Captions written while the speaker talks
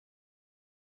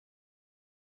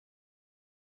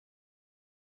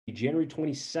January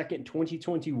 22nd,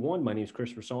 2021. My name is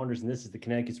Christopher Saunders, and this is the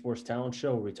Connecticut Sports Talent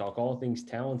Show, where we talk all things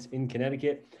talents in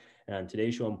Connecticut. And on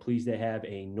today's show, I'm pleased to have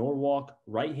a Norwalk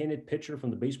right-handed pitcher from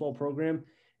the baseball program, and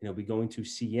he'll be going to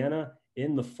Siena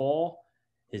in the fall.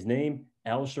 His name,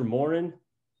 Alistair Morin.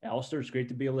 Alistair, it's great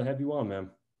to be able to have you on, man.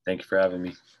 Thank you for having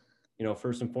me.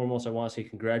 First and foremost, I want to say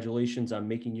congratulations on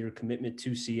making your commitment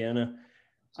to Siena.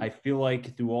 I feel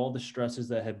like through all the stresses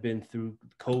that have been through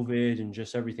COVID and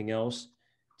just everything else,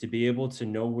 to be able to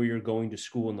know where you're going to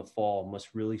school in the fall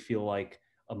must really feel like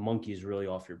a monkey is really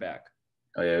off your back.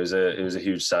 Oh yeah, it was a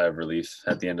huge sigh of relief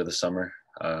at the end of the summer.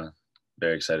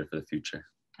 Very excited for the future.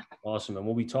 Awesome. And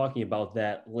we'll be talking about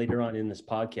that later on in this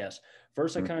podcast.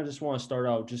 First, I kind of just want to start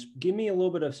out, just give me a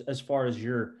little bit of, as far as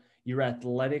your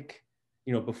athletic,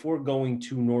 before going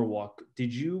to Norwalk,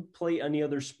 did you play any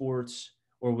other sports,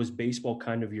 or was baseball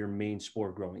kind of your main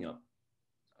sport growing up?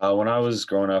 When I was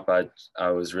growing up, I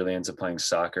was really into playing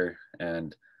soccer,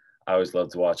 and I always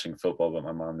loved watching football, but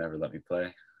my mom never let me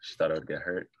play. She thought I would get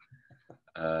hurt.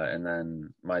 And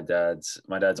then my dad's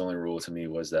only rule to me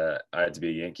was that I had to be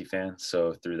a Yankee fan.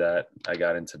 So through that, I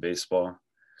got into baseball,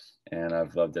 and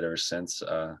I've loved it ever since.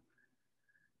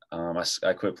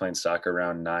 I quit playing soccer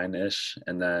around 9-ish,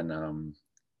 and then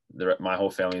my whole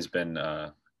family's been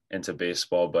into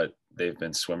baseball, but they've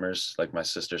been swimmers. Like my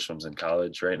sister swims in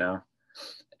college right now.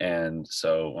 And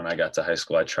so when I got to high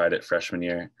school, I tried it freshman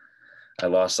year. I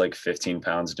lost like 15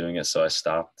 pounds doing it, so I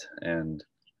stopped. And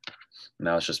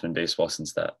now it's just been baseball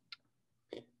since that.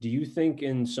 Do you think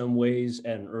in some ways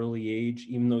at an early age,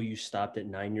 even though you stopped at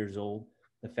 9 years old,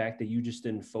 the fact that you just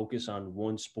didn't focus on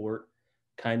one sport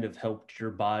kind of helped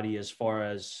your body as far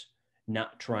as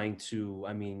not trying to,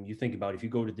 you think about if you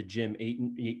go to the gym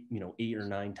eight or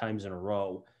nine times in a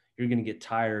row, you're going to get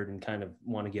tired and kind of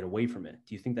want to get away from it.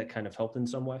 Do you think that kind of helped in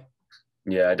some way?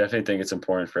 Yeah, I definitely think it's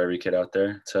important for every kid out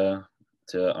there to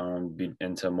be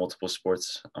into multiple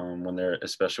sports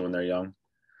especially when they're young.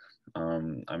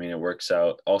 It works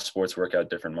out. All sports work out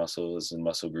different muscles and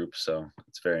muscle groups, so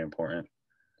it's very important.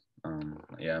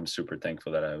 I'm super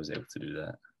thankful that I was able to do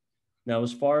that. Now,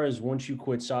 as far as once you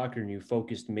quit soccer and you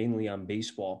focused mainly on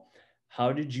baseball,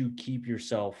 how did you keep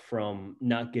yourself from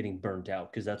not getting burnt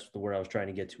out? Because that's the word I was trying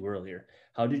to get to earlier.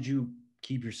 How did you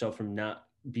keep yourself from not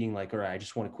being like, all right, I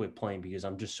just want to quit playing because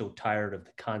I'm just so tired of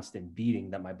the constant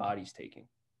beating that my body's taking?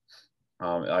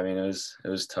 It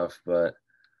was tough, but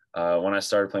when I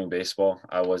started playing baseball,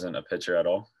 I wasn't a pitcher at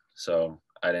all. So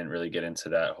I didn't really get into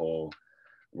that whole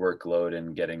workload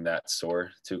and getting that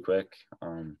sore too quick.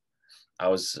 I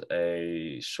was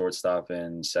a shortstop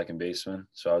and second baseman,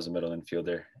 so I was a middle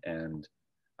infielder, and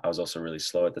I was also really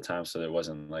slow at the time, so it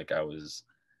wasn't like I was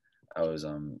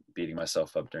beating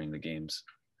myself up during the games.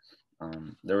 I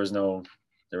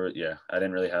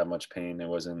didn't really have much pain. It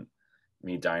wasn't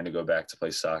me dying to go back to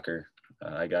play soccer.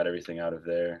 I got everything out of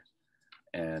there,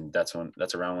 and that's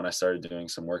around when I started doing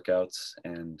some workouts,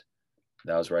 and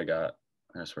that's where I got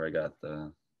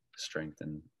the strength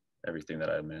and everything that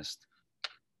I missed.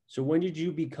 So when did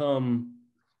you become,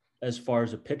 as far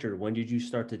as a pitcher, when did you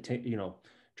start to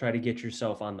try to get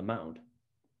yourself on the mound?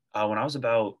 When I was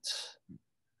about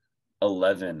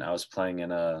 11, I was playing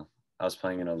in a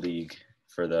league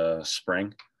for the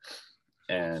spring,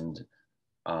 and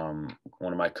one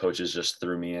of my coaches just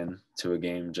threw me in to a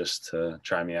game just to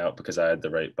try me out because I had the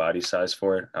right body size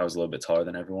for it. I was a little bit taller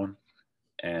than everyone,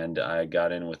 and I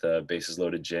got in with a bases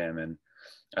loaded jam, and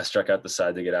I struck out the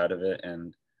side to get out of it.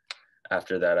 And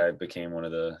after that, I became one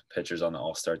of the pitchers on the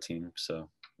all-star team. So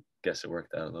I guess it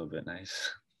worked out a little bit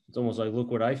nice. It's almost like, look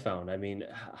what I found.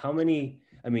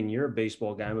 You're a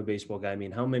baseball guy. I'm a baseball guy.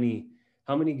 How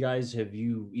many guys have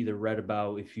you either read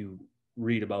about, if you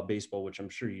read about baseball, which I'm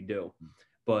sure you do,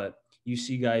 but you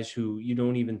see guys who you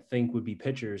don't even think would be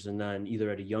pitchers, and then either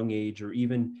at a young age or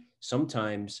even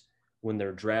sometimes when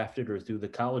they're drafted or through the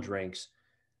college ranks,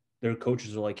 their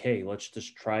coaches are like, hey, let's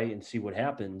just try and see what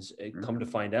happens. Come to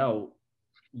find out,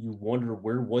 you wonder,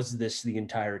 where was this the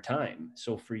entire time?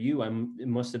 So for you, it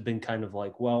must have been kind of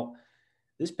like, well,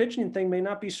 this pitching thing may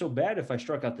not be so bad if I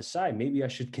struck out the side. Maybe I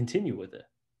should continue with it.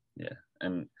 Yeah.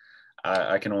 And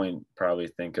I can only probably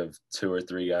think of 2 or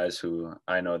 3 guys who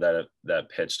I know that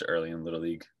pitched early in Little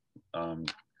League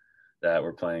that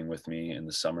were playing with me in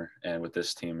the summer and with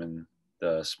this team in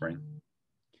the spring.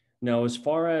 Now, as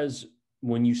far as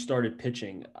when you started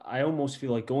pitching, I almost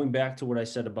feel like, going back to what I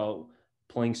said about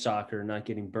playing soccer, not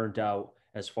getting burnt out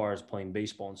as far as playing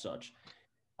baseball and such,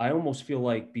 I almost feel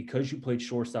like because you played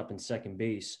shortstop and second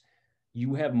base,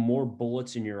 you have more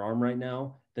bullets in your arm right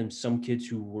now than some kids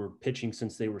who were pitching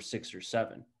since they were 6 or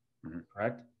 7. Mm-hmm.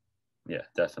 Correct? Yeah,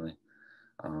 definitely.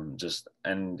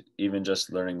 Even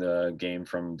just learning the game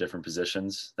from different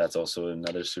positions. That's also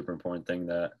another super important thing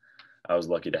that I was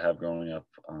lucky to have growing up.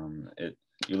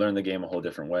 You learn the game a whole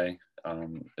different way.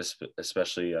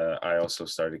 Especially, I also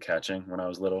started catching when I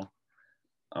was little,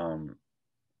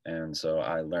 and so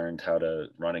I learned how to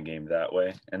run a game that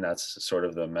way. And that's sort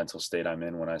of the mental state I'm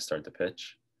in when I start to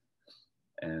pitch.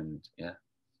 And yeah.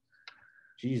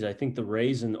 Geez, I think the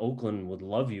Rays in Oakland would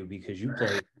love you because you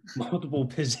play multiple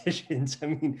positions. I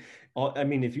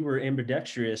mean, if you were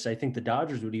ambidextrous, I think the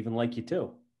Dodgers would even like you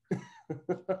too.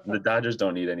 The Dodgers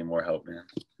don't need any more help, man.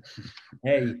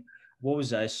 Hey, what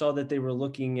was that? I saw that they were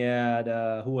looking at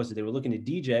who was it? They were looking at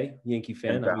DJ, Yankee And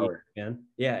fan. I'm a Yankee Bauer fan.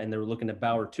 Yeah, and they were looking at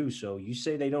Bauer too. So you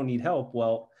say they don't need help.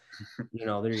 Well,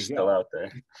 there you still go. out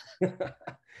there.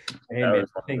 Hey man, Bauer's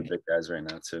one of the big guys right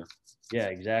now too. yeah,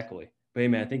 exactly. But hey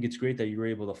man, I think it's great that you were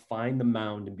able to find the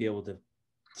mound and be able to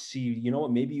see, you know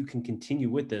what, maybe you can continue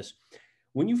with this.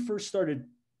 When you first started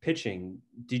pitching,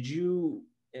 did you,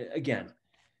 again,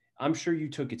 I'm sure you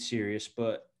took it serious,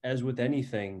 but as with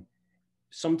anything,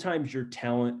 sometimes your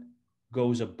talent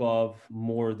goes above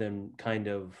more than kind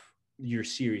of your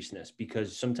seriousness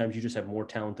because sometimes you just have more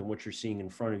talent than what you're seeing in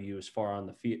front of you as far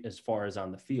as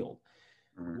on the field.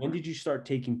 Mm-hmm. When did you start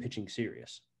taking pitching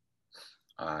serious?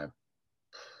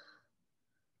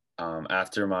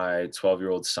 After my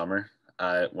 12-year-old summer,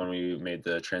 when we made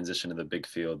the transition to the big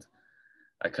field,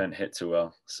 I couldn't hit too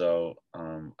well. So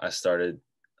I started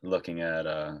looking at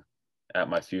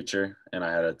my future, and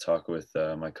I had a talk with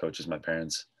my coaches, my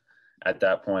parents. At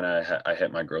that point, I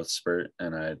hit my growth spurt,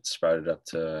 and I sprouted up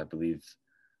to I believe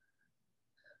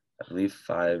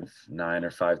 5'9"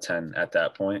 or 5'10" at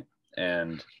that point,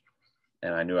 and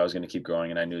I knew I was going to keep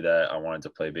growing, and I knew that I wanted to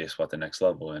play baseball at the next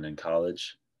level and in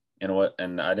college.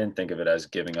 And I didn't think of it as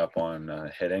giving up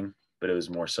on hitting, but it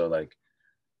was more so like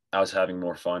I was having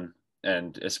more fun,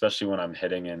 and especially when I'm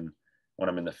hitting and when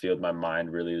I'm in the field, my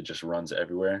mind really just runs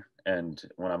everywhere. And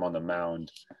when I'm on the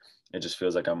mound, it just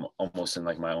feels like I'm almost in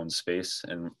like my own space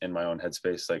and in my own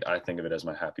headspace. Like I think of it as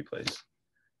my happy place,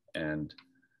 and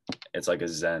it's like a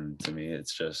zen to me.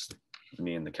 It's just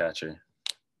me and the catcher.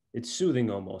 It's soothing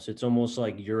almost. It's almost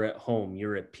like you're at home,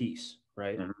 you're at peace,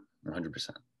 right? 100%.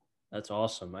 That's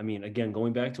awesome. I mean, again,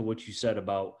 going back to what you said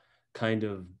about kind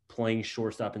of playing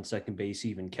shortstop and second base,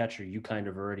 even catcher, you kind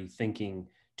of already thinking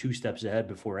two steps ahead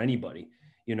before anybody.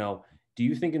 Do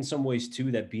you think in some ways too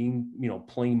that being,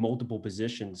 playing multiple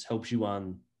positions helps you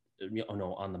on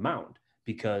the mound?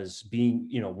 Because being,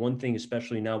 one thing,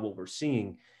 especially now what we're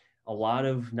seeing, a lot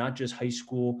of not just high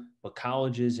school, but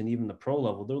colleges and even the pro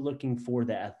level, they're looking for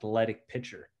the athletic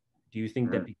pitcher. Do you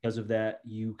think that because of that,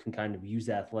 you can kind of use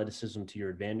the athleticism to your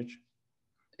advantage?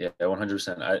 Yeah,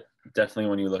 100%. I definitely,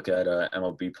 when you look at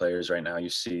MLB players right now, you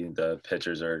see the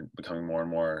pitchers are becoming more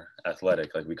and more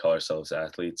athletic. Like we call ourselves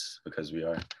athletes because we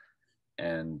are.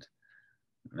 And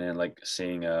man, like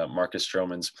seeing Marcus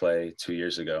Stroman's play 2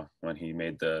 years ago when he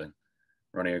made the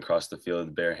running across the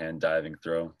field bare hand diving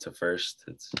throw to first.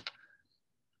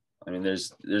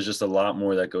 There's just a lot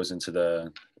more that goes into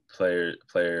the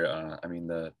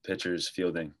the pitcher's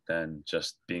fielding than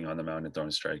just being on the mound and throwing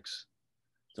strikes.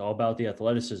 It's all about the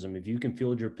athleticism. If you can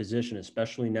field your position,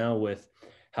 especially now with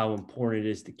how important it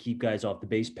is to keep guys off the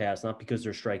base pass, not because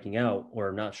they're striking out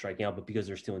or not striking out, but because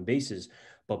they're stealing bases,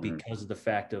 but because of the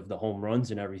fact of the home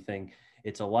runs and everything,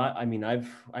 it's a lot. I mean,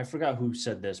 I forgot who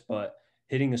said this, but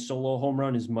hitting a solo home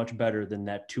run is much better than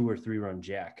that 2 or 3 run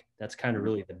jack. That's kind of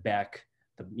really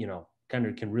kind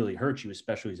of can really hurt you,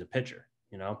 especially as a pitcher.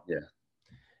 Yeah.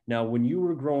 Now, when you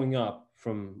were growing up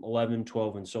from 11,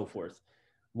 12, and so forth,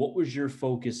 what was your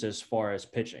focus as far as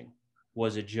pitching?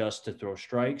 Was it just to throw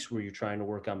strikes? Were you trying to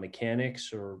work on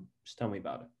mechanics, or just tell me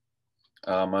about it?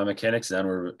 My mechanics then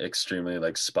were extremely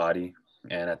like spotty.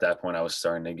 And at that point I was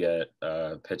starting to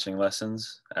get pitching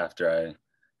lessons after I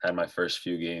had my first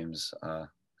few games.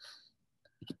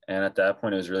 And at that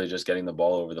point, it was really just getting the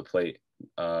ball over the plate.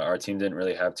 Our team didn't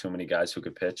really have too many guys who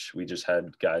could pitch. We just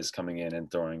had guys coming in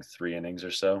and throwing 3 innings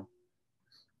or so.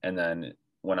 And then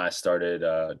when I started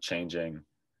changing,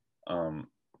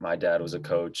 my dad was a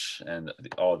coach, and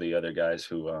all the other guys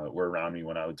who were around me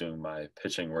when I was doing my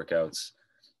pitching workouts,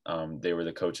 they were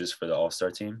the coaches for the all-star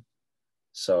team.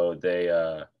 So they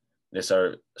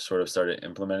started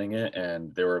implementing it,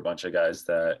 and there were a bunch of guys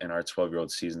that in our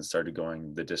 12-year-old season started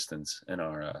going the distance in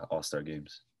our all-star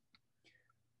games.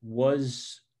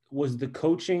 Was the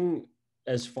coaching,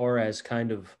 as far as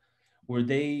kind of, were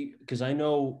they, because I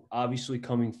know obviously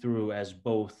coming through as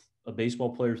both a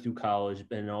baseball player through college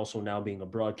and also now being a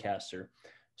broadcaster,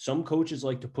 some coaches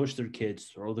like to push their kids,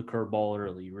 throw the curveball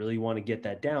early. You really want to get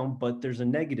that down, but there's a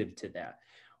negative to that.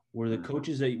 Were the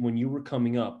coaches that when you were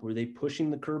coming up, were they pushing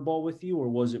the curveball with you, or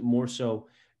was it more so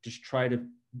just try to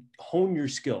hone your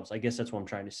skills? I guess that's what I'm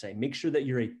trying to say. Make sure that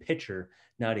you're a pitcher,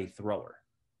 not a thrower.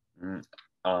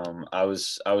 I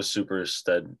was super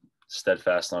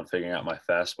steadfast on figuring out my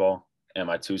fastball and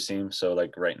my two seam. So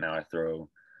like right now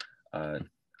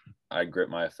I grip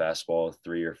my fastball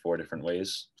 3 or 4 different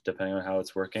ways depending on how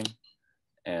it's working.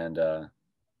 And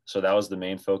so that was the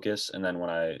main focus. And then when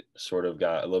I sort of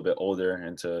got a little bit older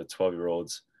into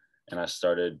 12-year-olds and I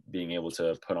started being able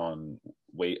to put on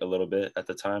weight a little bit at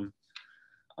the time,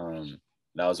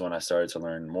 that was when I started to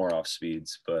learn more off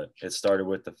speeds. But it started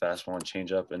with the fastball and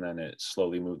changeup, and then it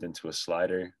slowly moved into a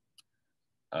slider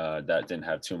that didn't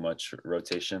have too much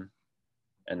rotation.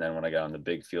 And then when I got on the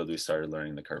big field, we started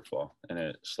learning the curveball, and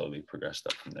it slowly progressed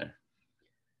up from there.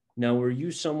 Now, were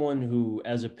you someone who,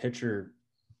 as a pitcher,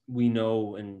 we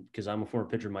know, and because I'm a former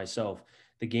pitcher myself,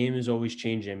 the game is always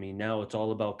changing. I mean, now it's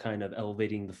all about kind of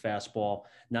elevating the fastball,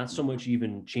 not so much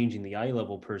even changing the eye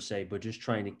level per se, but just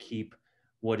trying to keep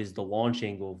what is the launch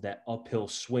angle of that uphill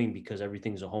swing because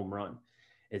everything's a home run.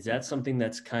 Is that something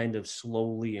that's kind of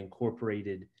slowly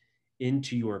incorporated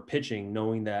into your pitching,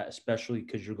 knowing that, especially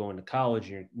because you're going to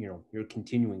college, you're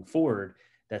continuing forward,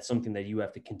 that's something that you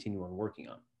have to continue on working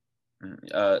on?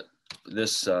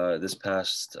 This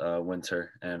past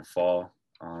winter and fall,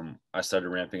 I started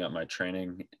ramping up my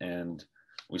training, and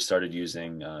we started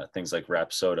using things like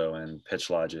Rapsodo and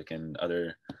Pitch Logic and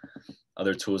other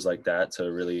tools like that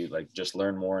to really like just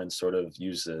learn more and sort of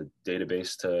use the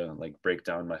database to like break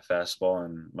down my fastball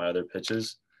and my other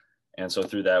pitches. And so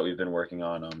through that, we've been working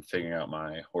on figuring out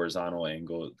my horizontal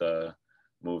angle, the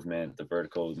movement, the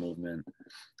vertical movement.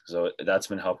 So that's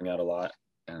been helping out a lot.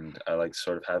 And I like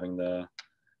sort of having the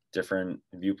different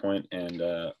viewpoint and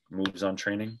moves on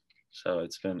training. So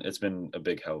it's been a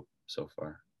big help so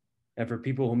far. And for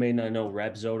people who may not know,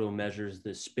 Rapsodo measures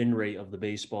the spin rate of the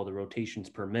baseball, the rotations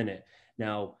per minute.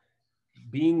 Now,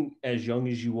 being as young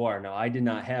as you are, now I did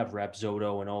not have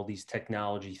Rapsodo and all these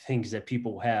technology things that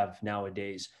people have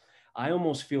nowadays. I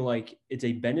almost feel like it's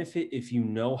a benefit if you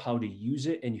know how to use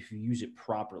it and if you use it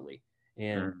properly.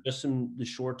 And just in the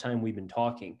short time we've been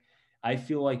talking, I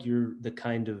feel like you're the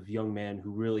kind of young man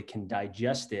who really can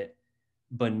digest it,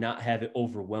 but not have it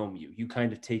overwhelm you. You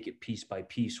kind of take it piece by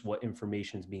piece, what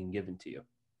information is being given to you.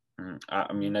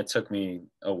 I mean, it took me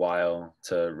a while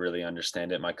to really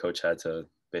understand it. My coach had to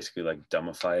basically like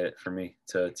dumbify it for me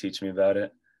to teach me about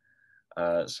it.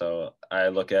 So I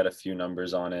look at a few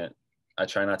numbers on it. I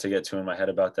try not to get too in my head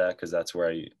about that because that's where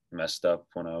I messed up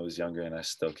when I was younger, and I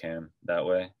still can that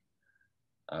way.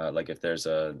 Like if there's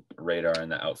a radar in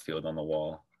the outfield on the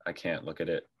wall, I can't look at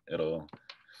it. It'll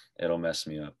mess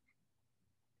me up.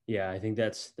 Yeah, I think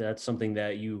that's something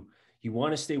that you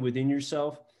want to stay within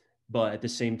yourself, but at the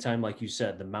same time, like you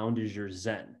said, the mound is your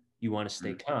zen. You want to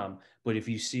stay calm. But if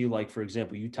you see, like, for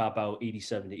example, you top out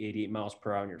 87 to 88 miles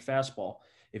per hour on your fastball,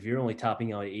 if you're only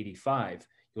topping out at 85,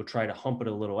 you'll try to hump it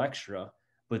a little extra,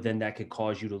 but then that could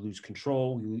cause you to lose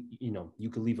control. You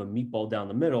could leave a meatball down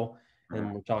the middle,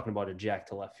 and we're talking about a jack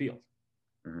to left field.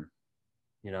 Mm-hmm.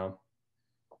 You know,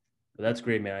 but that's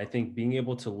great, man. I think being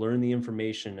able to learn the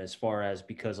information as far as,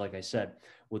 because like I said,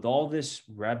 with all this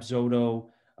Rapsodo,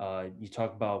 you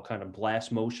talk about kind of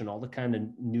blast motion, all the kind of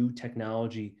new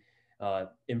technology,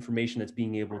 information that's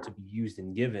being able to be used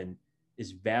and given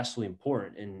is vastly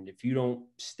important. And if you don't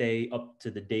stay up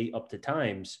to the date, up to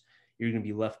times, you're going to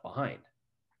be left behind.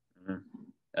 Mm-hmm.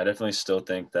 I definitely still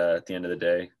think that at the end of the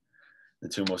day, the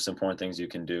two most important things you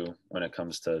can do when it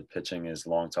comes to pitching is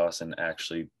long toss and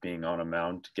actually being on a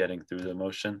mound, getting through the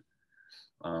motion.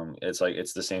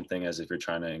 It's the same thing as if you're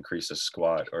trying to increase a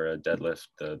squat or a deadlift.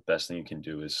 The best thing you can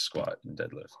do is squat and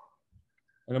deadlift.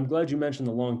 And I'm glad you mentioned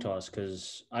the long toss,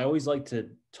 because I always like to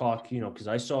talk, because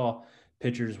I saw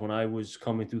pitchers when I was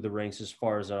coming through the ranks as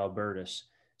far as Albertus.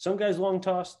 Some guys long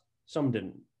tossed, some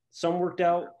didn't. Some worked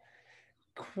out,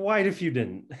 quite a few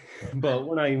didn't. But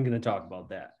we're not even going to talk about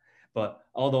that. But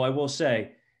although I will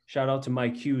say, shout out to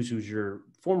Mike Hughes, who's your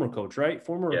former coach, right?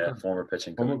 Former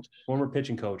pitching coach. Former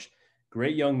pitching coach.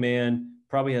 Great young man,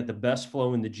 probably had the best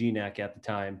flow in the GNAC at the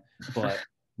time, but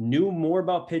knew more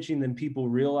about pitching than people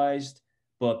realized.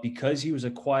 But because he was a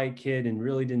quiet kid and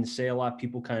really didn't say a lot,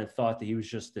 people kind of thought that he was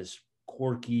just this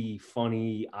quirky,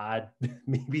 funny, odd,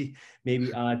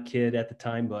 maybe odd kid at the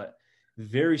time, but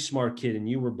very smart kid. And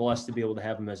you were blessed to be able to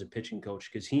have him as a pitching coach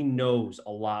because he knows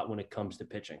a lot when it comes to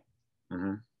pitching.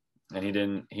 Mm-hmm.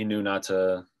 And he knew not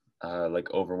to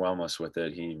like overwhelm us with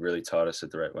it. He really taught us it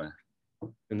the right way.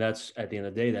 And that's, at the end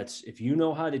of the day, that's, if you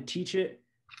know how to teach it,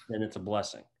 then it's a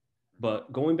blessing.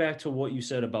 But going back to what you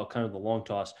said about kind of the long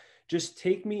toss, just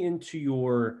take me into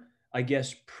your, I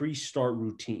guess, pre-start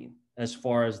routine as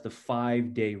far as the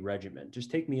 5-day regimen.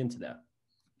 Just take me into that.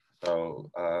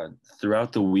 So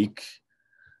throughout the week,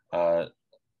 uh,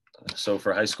 so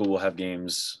for high school, we'll have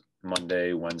games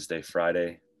Monday, Wednesday,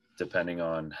 Friday, depending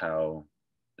on how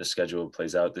the schedule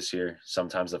plays out this year.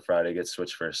 Sometimes the Friday gets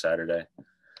switched for a Saturday.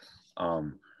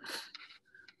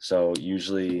 So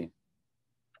usually,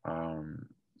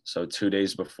 so 2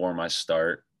 days before my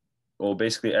start, well,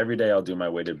 basically every day I'll do my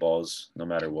weighted balls no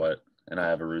matter what. And I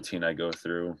have a routine I go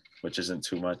through, which isn't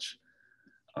too much.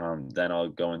 Then I'll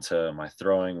go into my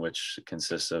throwing, which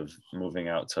consists of moving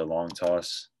out to long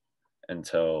toss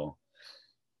until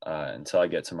I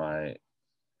get to my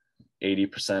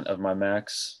 80% of my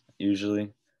max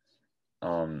usually.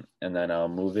 And then I'll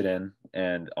move it in.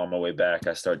 And on my way back,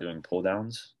 I start doing pull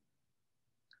downs,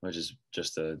 which is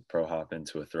just a pro hop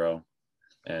into a throw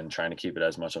and trying to keep it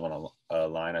as much of on a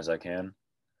line as I can.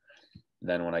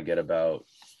 Then when I get about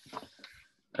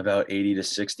 80 to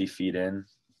 60 feet in,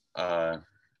 from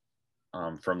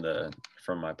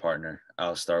my partner,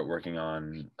 I'll start working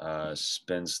on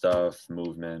spin stuff,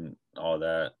 movement, all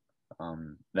that.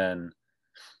 Then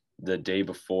the day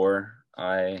before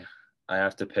I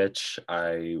have to pitch,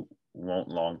 I won't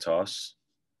long toss.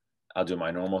 I'll do my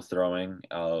normal throwing.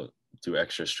 I'll do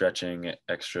extra stretching,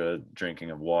 extra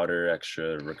drinking of water,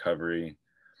 extra recovery,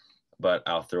 but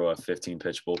I'll throw a 15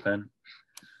 pitch bullpen,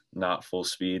 not full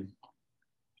speed.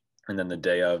 And then the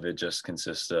day of, it just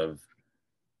consists of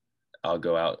I'll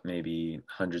go out maybe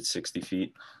 160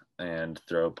 feet and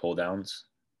throw pull downs.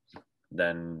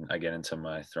 Then I get into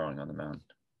my throwing on the mound.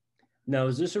 Now,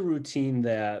 is this a routine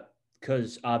that,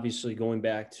 because obviously going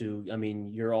back to, I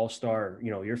mean, your all-star,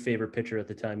 your favorite pitcher at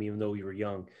the time, even though you were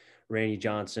young, Randy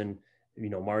Johnson,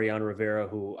 Mariano Rivera,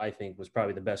 who I think was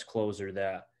probably the best closer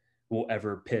that will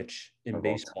ever pitch in Of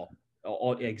all time. baseball.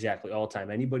 Exactly, all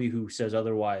time. Anybody who says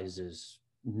otherwise is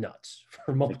nuts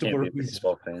for You can't multiple be a reasons.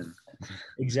 baseball fan.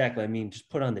 Exactly. I mean, just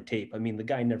put on the tape. I mean, the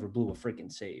guy never blew a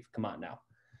freaking save. Come on now.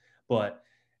 But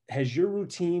has your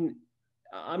routine,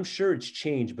 I'm sure it's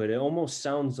changed, but it almost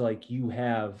sounds like you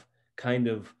have kind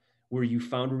of where you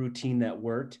found a routine that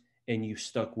worked and you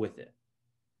stuck with it.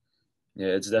 Yeah,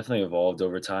 it's definitely evolved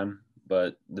over time.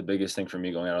 But the biggest thing for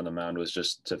me going out on the mound was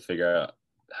just to figure out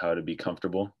how to be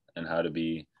comfortable and how to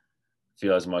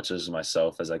feel as much as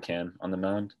myself as I can on the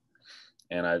mound.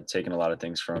 And I've taken a lot of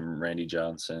things from Randy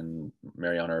Johnson,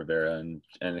 Mariano Rivera, and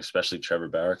especially Trevor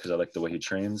Bauer because I like the way he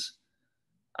trains.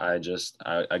 I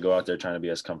go out there trying to be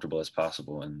as comfortable as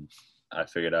possible, and I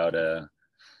figured out a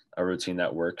routine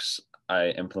that works. I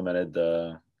implemented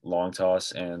the long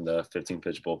toss and the 15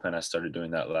 pitch bullpen. I started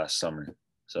doing that last summer,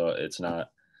 so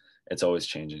it's always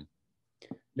changing.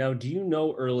 Now, do you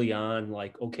know early on,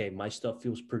 like, okay, my stuff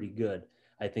feels pretty good.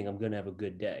 I think I'm going to have a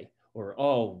good day. Or,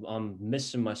 oh, I'm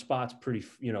missing my spots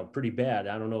pretty bad.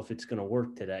 I don't know if it's going to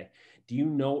work today. Do you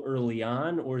know early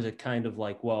on, or is it kind of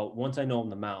like, well, once I know I'm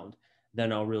the mound,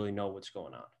 then I'll really know what's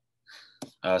going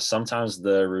on? Sometimes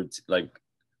the route, like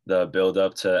the build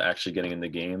up to actually getting in the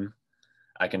game,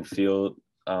 I can feel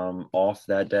off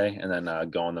that day, and then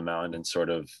go on the mound and sort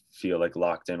of feel like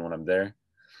locked in when I'm there.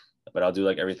 But I'll do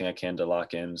like everything I can to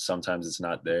lock in. Sometimes it's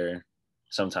not there,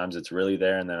 sometimes it's really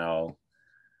there, and then I'll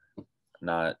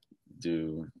not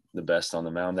do the best on the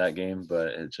mound that game. But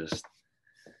it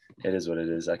is what it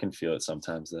is. I can feel it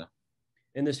sometimes though.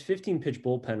 And this 15 pitch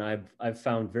bullpen I've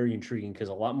found very intriguing because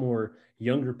a lot more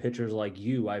younger pitchers like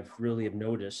you I've really have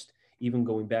noticed, even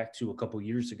going back to a couple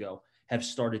years ago, have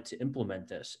started to implement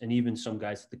this, and even some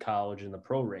guys at the college and the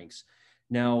pro ranks.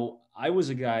 Now, I was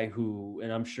a guy who,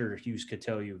 and I'm sure Hughes could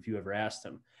tell you if you ever asked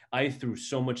him, I threw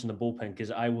so much in the bullpen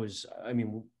because I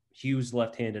mean, Hughes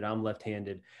left-handed, I'm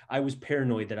left-handed. I was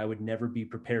paranoid that I would never be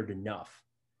prepared enough.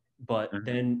 But Mm-hmm.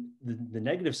 then the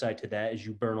negative side to that is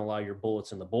you burn a lot of your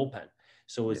bullets in the bullpen.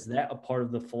 So is Yeah. that a part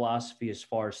of the philosophy as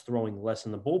far as throwing less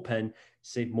in the bullpen,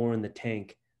 save more in the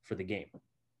tank for the game?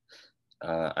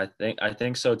 I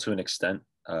think so to an extent.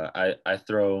 I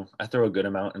throw a good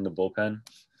amount in the bullpen,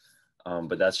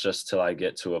 but that's just till I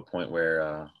get to a point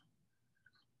where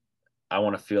I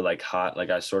want to feel like hot. Like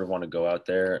I sort of want to go out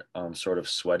there, sort of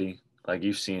sweaty. Like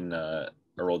you've seen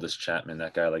Aroldis Chapman,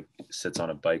 that guy like sits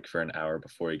on a bike for an hour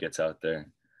before he gets out there.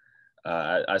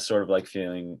 I sort of like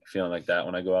feeling like that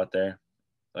when I go out there.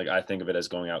 Like I think of it as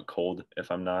going out cold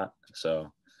if I'm not.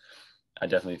 So I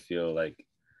definitely feel like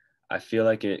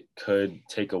it could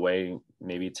take away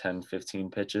maybe 10, 15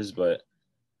 pitches, but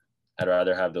I'd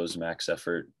rather have those max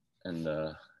effort in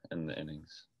the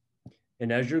innings.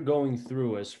 And as you're going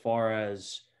through, as far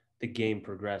as the game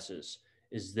progresses,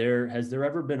 has there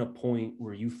ever been a point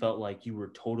where you felt like you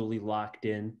were totally locked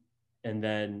in And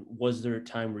then was there a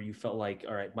time where you felt like,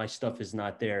 all right, my stuff is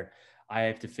not there. I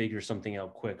have to figure something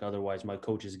out quick. Otherwise my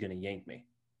coach is going to yank me.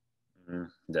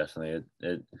 Definitely.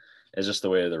 It's just the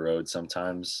way of the road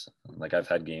sometimes. Like I've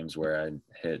had games where I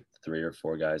hit 3 or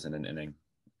 4 guys in an inning,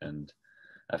 and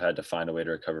I've had to find a way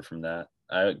to recover from that.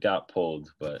 I got pulled,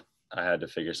 but I had to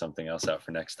figure something else out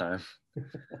for next time.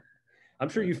 I'm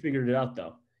sure you figured it out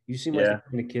though. You seem like the Yeah.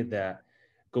 kind of kid that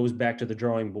goes back to the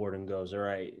drawing board and goes, all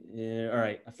right, all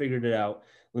right, I figured it out.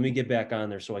 Let me get back on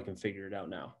there so I can figure it out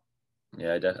now.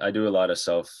 Yeah, I do a lot of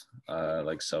self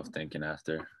thinking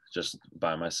after, just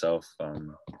by myself.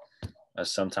 I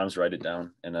sometimes write it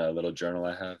down in a little journal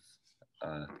I have,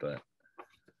 but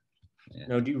yeah.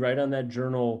 Now, do you write on that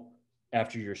journal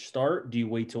after your start? Do you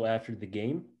wait till after the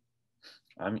game?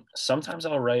 Sometimes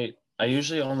I'll write. I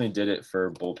usually only did it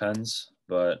for bullpens,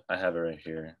 but I have it right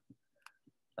here.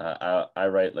 I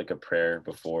write like a prayer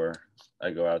before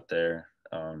I go out there,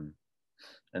 and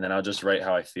then I'll just write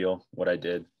how I feel, what I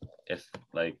did, if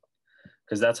like,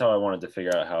 because that's how I wanted to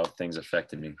figure out how things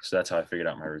affected me. So that's how I figured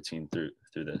out my routine through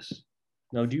this.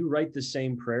 Now, do you write the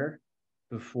same prayer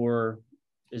before?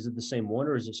 Is it the same one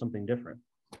or is it something different?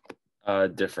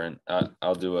 Different.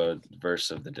 I'll do a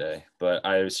verse of the day, but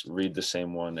I read the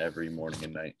same one every morning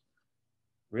and night.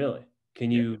 Really?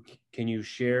 Can Yeah. you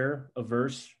share a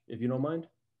verse if you don't mind?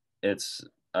 It's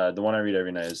the one I read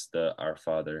every night is the Our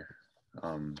Father.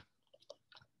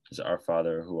 Is Our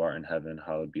Father who art in heaven,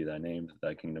 hallowed be thy name.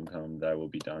 Thy kingdom come, thy will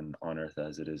be done on earth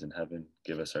as it is in heaven.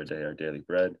 Give us our day our daily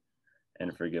bread,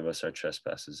 and forgive us our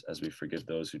trespasses as we forgive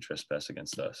those who trespass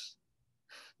against us.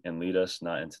 And lead us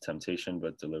not into temptation,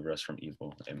 but deliver us from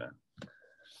evil. Amen.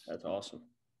 That's awesome.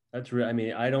 That's real. I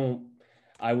mean, I don't.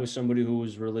 I was somebody who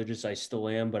was religious. I still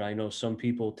am, but I know some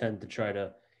people tend to try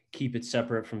to keep it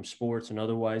separate from sports and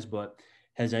otherwise. But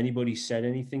has anybody said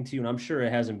anything to you? And I'm sure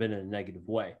it hasn't been in a negative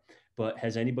way. But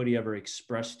has anybody ever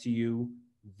expressed to you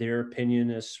their opinion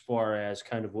as far as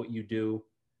kind of what you do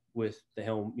with the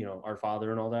helm, Our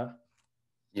Father and all that?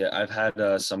 Yeah, I've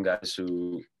had some guys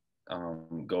who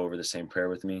go over the same prayer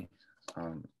with me,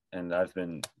 and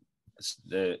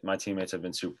my teammates have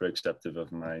been super acceptive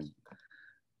of my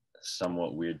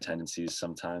somewhat weird tendencies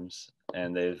sometimes,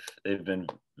 and they've been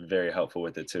very helpful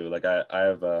with it too. Like I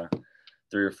have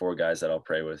 3 or 4 guys that I'll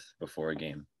pray with before a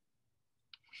game.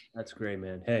 That's great,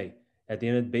 man. Hey, at the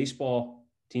end of baseball,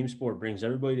 team sport brings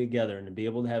everybody together, and to be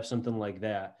able to have something like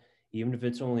that, even if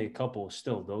it's only a couple,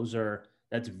 still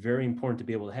that's very important to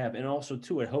be able to have. And also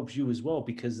too, it helps you as well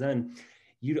because then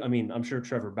I mean, I'm sure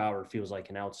Trevor Bauer feels like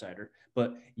an outsider,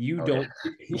 but you Oh yeah.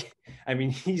 don't. I mean,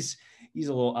 he's a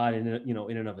little odd in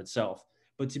and of itself.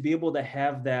 But to be able to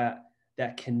have that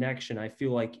connection, I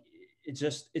feel like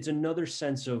it's another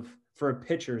sense of for a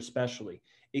pitcher especially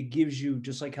it gives you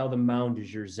just like how the mound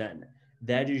is your zen.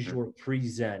 That is Mm-hmm. your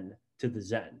pre-zen to the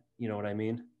zen. You know what I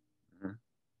mean? Mm-hmm.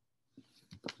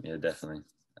 Yeah, definitely.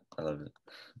 I love it.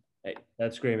 Hey,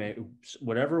 that's great, man.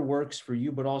 Whatever works for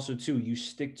you, but also too, you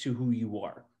stick to who you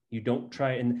are. You don't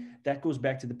try, and that goes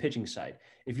back to the pitching side.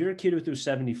 If you're a kid who throws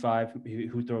 75,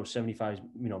 who throws 75,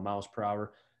 miles per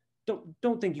hour,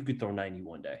 don't think you could throw 90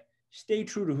 one day. Stay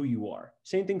true to who you are.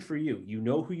 Same thing for you. You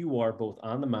know who you are both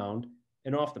on the mound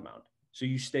and off the mound. So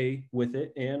you stay with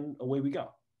it, and away we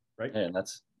go. Right? Yeah, and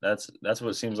that's what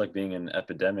it seems like being an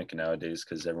epidemic nowadays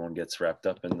because everyone gets wrapped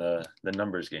up in the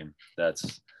numbers game.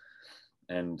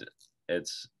 And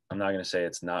it's I'm not gonna say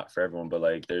it's not for everyone, but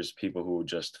like there's people who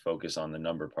just focus on the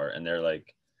number part and they're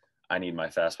like, I need my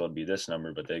fastball to be this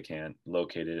number, but they can't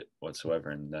locate it whatsoever,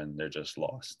 and then they're just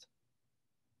lost.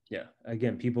 Yeah.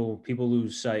 Again, people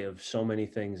lose sight of so many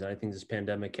things. I think this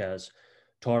pandemic has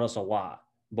taught us a lot,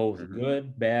 both Mm-hmm.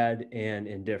 good, bad, and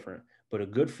indifferent. But a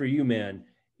good for you, man.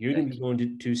 You're going to Thank be you.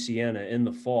 going to Siena in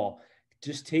the fall.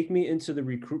 Just take me into the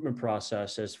recruitment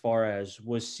process as far as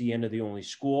was Siena the only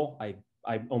school? I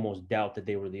almost doubt that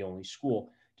they were the only school.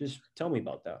 Just tell me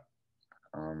about that.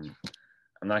 Um,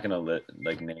 I'm not gonna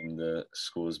name the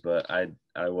schools, but I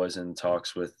was in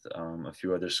talks with a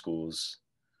few other schools.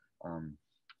 Um,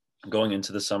 Going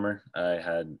into the summer, I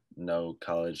had no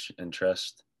college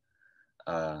interest.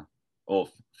 Uh, well,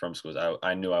 from schools,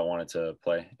 I knew I wanted to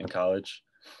play in college,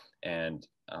 and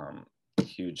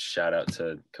huge shout out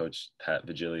to Coach Pat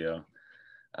Vigilio.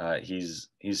 He's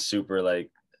super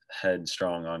like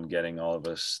headstrong on getting all of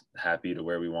us happy to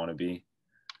where we want to be,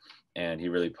 and he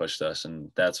really pushed us,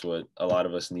 and that's what a lot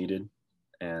of us needed.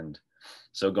 And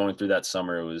so going through that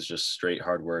summer, it was just straight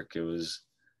hard work. It was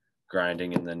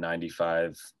grinding in the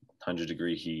 95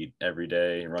 100-degree heat every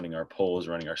day, running our poles,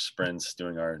 running our sprints,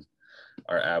 doing our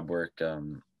ab work,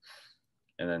 and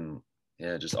then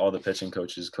Yeah, just all the pitching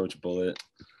coaches, Coach Bullet.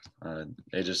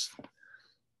 They just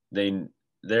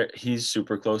he's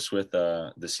super close with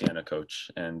the Siena coach,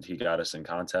 and he got us in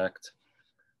contact.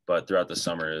 But throughout the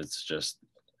summer, it's just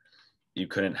you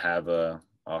couldn't have a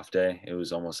off day. It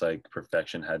was almost like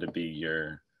perfection had to be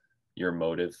your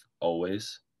motive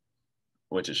always,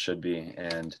 which it should be.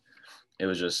 And it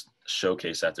was just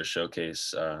showcase after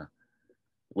showcase.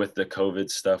 With the COVID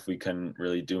stuff, we couldn't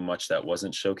really do much that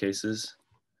wasn't showcases.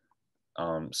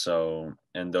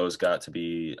 And those got to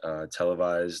be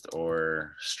televised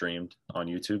or streamed on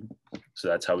YouTube. So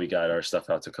that's how we got our stuff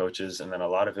out to coaches. And then a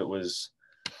lot of it was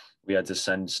we had to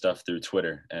send stuff through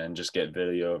Twitter and just get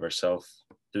video of ourselves.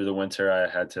 Through the winter, I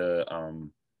had to,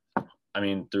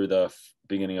 through the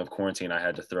beginning of quarantine, I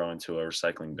had to throw into a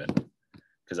recycling bin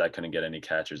because I couldn't get any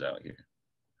catchers out here.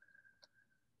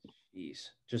 Jeez,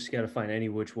 just got to find any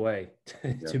which way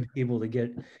to be able to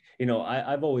get,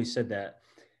 I've always said that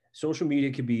social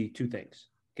media could be two things.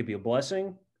 It could be a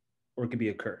blessing or it could be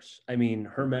a curse. I mean,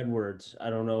 Herm Edwards, I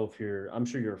don't know if I'm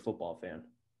sure you're a football fan.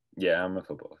 Yeah, I'm a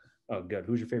football fan. Oh, good.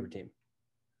 Who's your favorite team?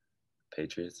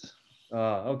 Patriots.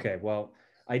 Okay. Well,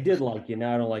 I did like you.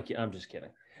 Now I don't like you. I'm just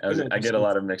kidding. I get a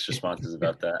lot of mixed responses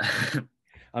about that.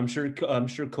 I'm sure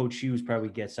Coach Hughes probably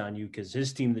gets on you because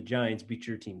his team, the Giants, beat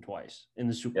your team twice in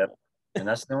the Super Bowl. And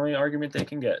that's the only argument they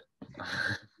can get.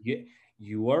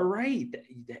 You are right.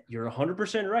 You're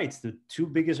 100% right. It's the two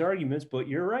biggest arguments, but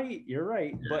you're right. You're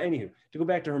right. Yeah. But anywho, to go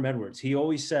back to Herm Edwards, he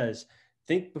always says,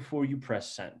 think before you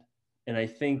press send. And I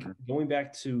think going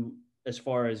back to as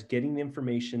far as getting the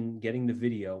information, getting the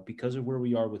video, because of where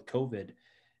we are with COVID,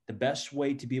 the best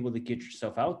way to be able to get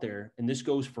yourself out there, and this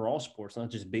goes for all sports,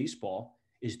 not just baseball,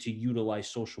 is to utilize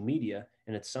social media.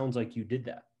 And it sounds like you did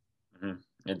that.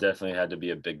 Mm-hmm. It definitely had to be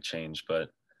a big change, but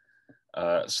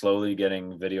slowly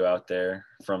getting video out there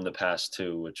from the past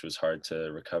too, which was hard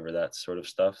to recover that sort of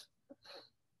stuff.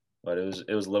 But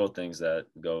it was little things that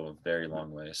go a very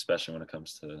long way, especially when it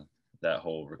comes to that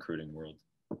whole recruiting world.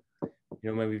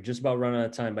 Man, we've just about run out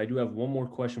of time, but I do have one more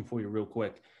question for you real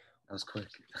quick. That was quick.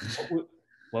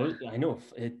 Well, I know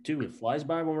it flies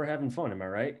by when we're having fun. Am I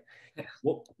right? Yeah.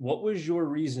 What was your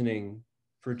reasoning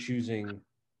for choosing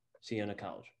Siena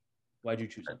College? Why'd you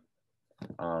choose it?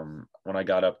 When I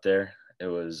got up there, it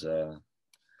was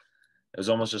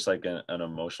almost just like an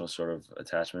emotional sort of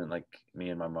attachment. Like me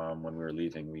and my mom, when we were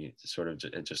leaving,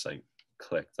 it just like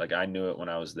clicked. Like I knew it when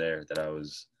I was there that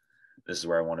this is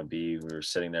where I want to be. We were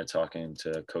sitting there talking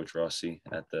to Coach Rossi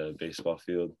at the baseball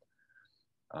field.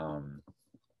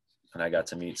 And I got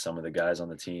to meet some of the guys on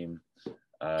the team,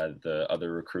 the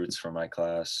other recruits from my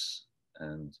class.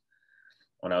 And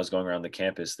when I was going around the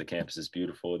campus is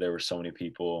beautiful. There were so many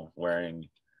people wearing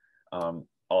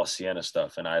all Siena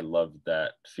stuff. And I loved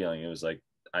that feeling. It was like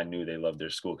I knew they loved their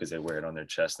school because they wear it on their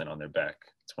chest and on their back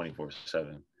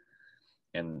 24/7.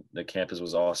 And the campus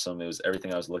was awesome. It was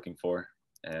everything I was looking for.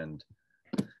 And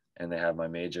they had my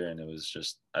major, and it was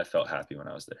just, I felt happy when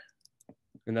I was there.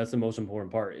 And that's the most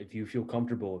important part. If you feel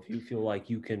comfortable, if you feel like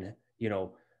you can,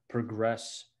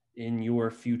 progress in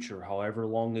your future, however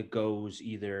long it goes,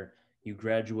 either you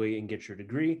graduate and get your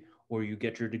degree, or you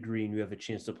get your degree and you have a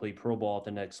chance to play pro ball at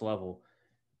the next level,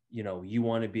 you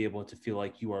want to be able to feel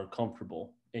like you are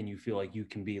comfortable and you feel like you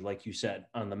can be, like you said,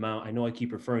 on the mount. I know I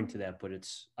keep referring to that, but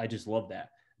I just love that.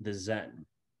 The Zen.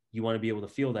 You want to be able to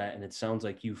feel that. And it sounds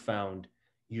like you found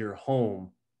your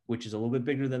home, which is a little bit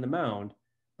bigger than the mound,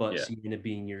 but seeing it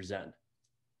being your Zen.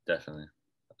 Definitely.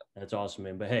 That's awesome,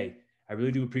 man. But hey, I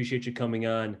really do appreciate you coming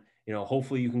on.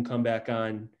 Hopefully you can come back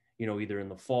on, either in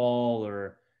the fall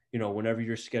or, whenever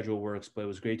your schedule works. But it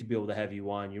was great to be able to have you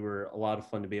on. You were a lot of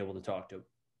fun to be able to talk to.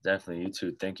 Definitely. You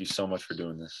too. Thank you so much for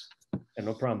doing this. And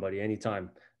no problem, buddy. Anytime.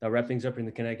 That'll wrap things up in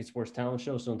the Connecticut Sports Talent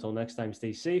Show. So until next time,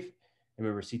 stay safe. And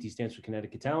remember, CT stands for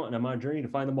Connecticut Talent, and I'm on a journey to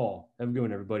find them all. Have a good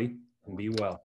one, everybody, and be well.